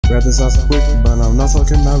Grab this off quick, but I'm not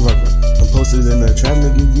talking about rubber. I'm posted in the trap,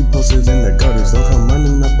 nigga, you posted in the gutters. Don't come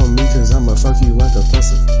running up on me, cause I'ma fuck you like a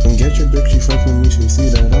fusser. And get your bitch, you fuck with me, she see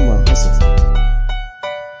that I'm a hustler.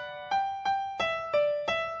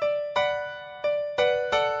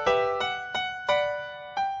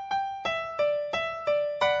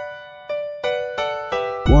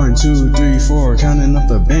 One, two, three, four, counting up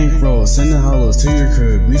the bankrolls, sending hollows to your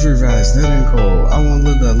crib, leave your ass dead and cold. I won't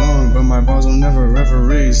live that long, but my balls will never ever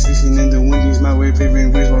raise. 16 in the windies, my way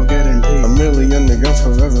paving ways while getting paid. $1 million nigga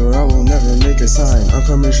forever, I will never make a sign. I'm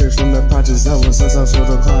coming straight from the projects, that was such a for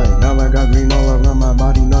the climb. Now I got green all around my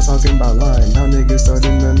body, not talking about line. Now niggas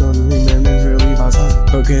starting to know the man, it's really about time.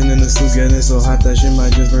 Cocaine in the suits getting so hot that shit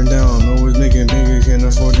might just burn down. Always making bigger, can't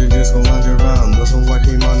afford to just go lounge around. That's some white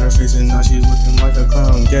cream on her face and now she's looking like a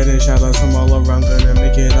clown. Getting shout outs from all around, gonna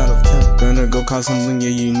make it out of town. Gonna go cause something, yeah,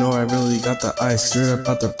 you know I really got the ice. Straight up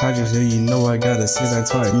out the projects, yeah, you know I gotta say that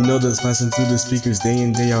twice. You know this blasting through the speakers day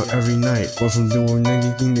in, day out, every night. Went from doing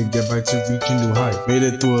anything to get by to reaching new height. Made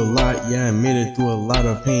it through a lot, yeah, I made it through a lot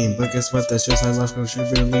of pain. But guess what, that's just how life goes, shit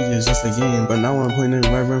really is just a game. But now I'm playing it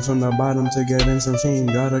right from the bottom to get in some fame.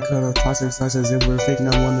 Gotta cut off toxic slices if we're fake,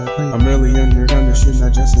 now wanna claim. I'm really underground the shit,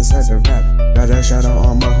 not just inside the rap. Gotta shout out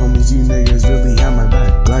all my homies, you niggas really have my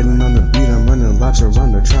back. Gliding on the beat, I'm running laps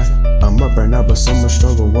around the track. I'm up right now, but so much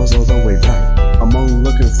struggle was all the way back. I'm only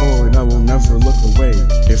looking forward, I will never look away.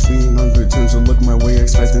 If we ain't on good terms, so look my way,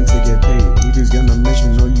 expecting to get paid. You just gonna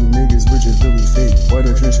mention, all you niggas, we're just really fake. What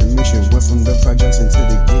a transformation, went from the projects into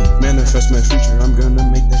the gate. Manifest my future, I'm gonna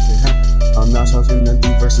make that shit happen. I'm not talking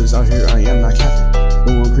empty verses out here, I am not capping.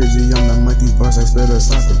 Going crazy, I'm not like these bars, I spit or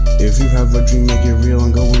slap it. If you have a dream, make it real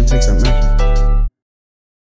and go and take some action.